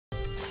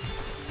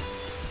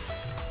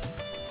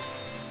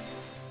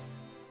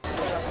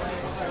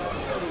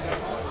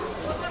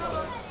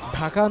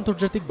ঢাকা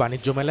আন্তর্জাতিক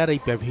বাণিজ্য মেলার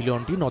এই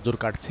প্যাভিলিয়নটি নজর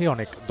কাটছে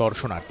অনেক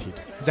দর্শনার্থীর।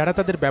 যারা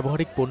তাদের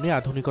ব্যবহারিক পণ্যে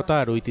আধুনিকতা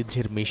আর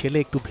ঐতিহ্যের মিশেলে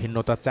একটু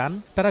ভিন্নতা চান,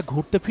 তারা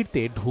ঘুরতে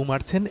ফিরতে ঢু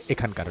মারছেন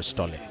এখানকার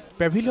স্টলে।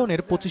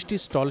 প্যাভিলিয়নের 25টি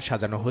স্টল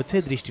সাজানো হয়েছে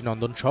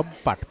দৃষ্টিনন্দন সব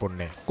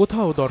পাটপণ্যে।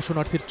 কোথাও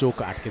দর্শনার্থীর চোখ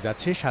আটকে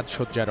যাচ্ছে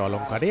সাজসজ্জার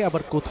অলঙ্কারে,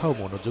 আবার কোথাও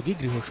মনোযোগী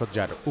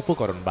গৃহসজ্জার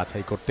উপকরণ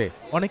বাছাই করতে।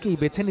 অনেকেই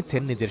বেছে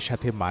নিচ্ছেন নিজের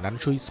সাথে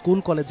মানানসই school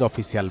college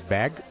official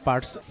bag,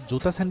 purse,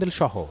 জুতা স্যান্ডেল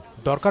সহ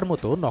দরকার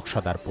মতো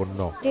নকশাদার পণ্য।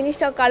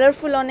 জিনিসটা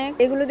কালারফুল অনেক,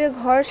 এগুলো দিয়ে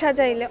ঘর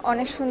সাজাইলে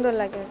অনেক সুন্দর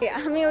লাগে।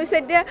 আমি ওই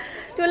সাইড দিয়ে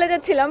চলে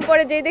যাচ্ছিলাম,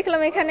 পরে যেই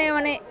দেখলাম এখানে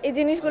এই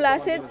জিনিসগুলো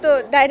আছে, তো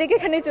ডাইরেক্ট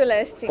এখানে চলে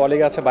আসছি।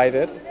 কলিগ আছে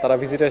বাইরের, তারা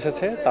ভিজিট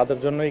এসেছে, তাদের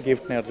জন্যই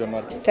গিফট নেওয়ার জন্য।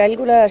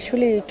 স্টাইলগুলো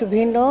আসলে একটু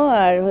ভিন্ন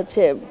আর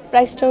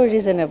প্রাইসটাও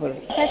রিজনেবল।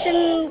 ফ্যাশন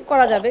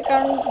করা যাবে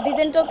কারণ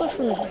ডিজাইনটাও তো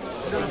সুন্দর।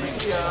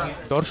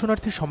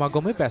 দর্শনার্থী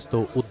সমাগমে ব্যস্ত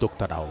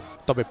উদ্যোক্তারাও।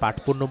 তবে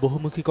পাটপণ্য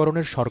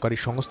বহুমুখীকরণের সরকারি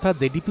সংস্থা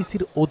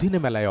জেডিপিসির অধীনে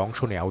মেলায় অংশ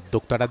নেওয়া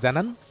উদ্যোক্তারা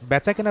জানান,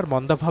 বেচাকেনার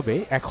মন্দাভাবে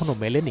এখনো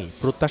মেলেনি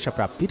প্রত্যাশা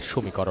প্রাপ্তির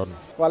সমীকরণ।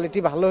 কোয়ালিটি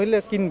ভালো হলে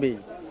কিনবেই,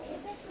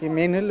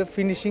 মেন হলো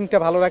ফিনিশিংটা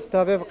ভালো রাখতে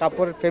হবে,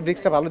 কাপড়ের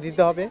ফেব্রিক্সটা ভালো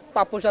দিতে হবে।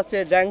 পাপোশ আছে,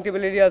 ডাইনিং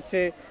টেবিল এরিয়া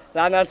আছে,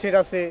 রানার সেট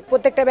আছে।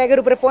 প্রত্যেকটা ব্যাগের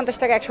উপরে 50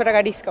 টাকা 100 টাকা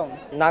ডিসকাউন্ট।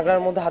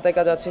 নাগরার মধ্যে হাতের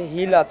কাজ আছে,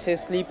 হিল আছে,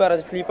 স্লিপার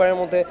আছে, স্লিপারের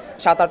মধ্যে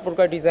 7-8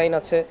 প্রকার ডিজাইন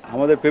আছে।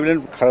 আমাদের প্যাভিলিয়ন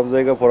খারাপ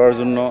জায়গা পড়ার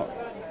জন্য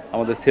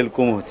আমাদের সেল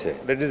কম হচ্ছে।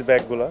 লেডিস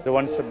ব্যাগগুলো,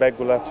 ওয়ান স্টেপ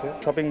ব্যাগগুলো আছে,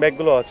 শপিং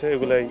ব্যাগগুলো আছে,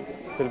 এগুলাই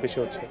সেল বেশি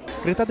হচ্ছে।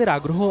 ক্রেতাদের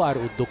আগ্রহ আর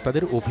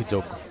উদ্যোক্তাদের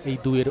অভিযোগ, এই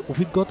দুয়ের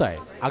অভিজ্ঞতায়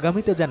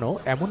আগামীতে যেন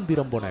এমন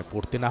বিড়ম্বনায়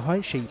পড়তে না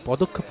হয় সেই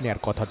পদক্ষেপ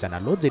নেওয়ার কথা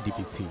জানালো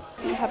জেডিপিসি।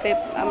 ভাবে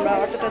আমরা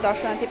অতটা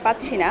দর্শনার্থী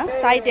পাচ্ছি না,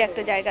 সাইডে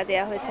একটা জায়গা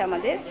দেওয়া হয়েছে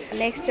আমাদের।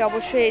 নেক্সট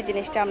অবশ্যই এই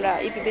জিনিসটা আমরা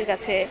ইপিপির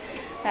কাছে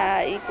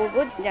করব,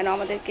 যেন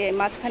আমাদেরকে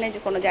মাঝখানে যে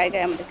কোনো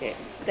জায়গায় আমাদেরকে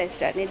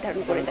প্রাইসটা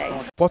নির্ধারণ করে দেয়।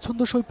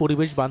 পছন্দসই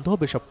পরিবেশ বান্ধব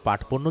এসব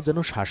পাটপণ্য যেন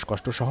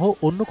শ্বাসকষ্ট সহ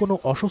অন্য কোনো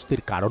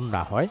অস্বস্তির কারণ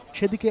না হয়,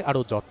 সেদিকে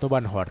আরও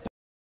যত্নবান হওয়ার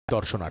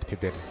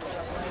দর্শনার্থীদের।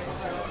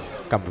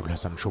 কামরুল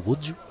হাসান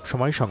সবুজ,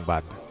 সময়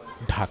সংবাদ,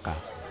 ঢাকা।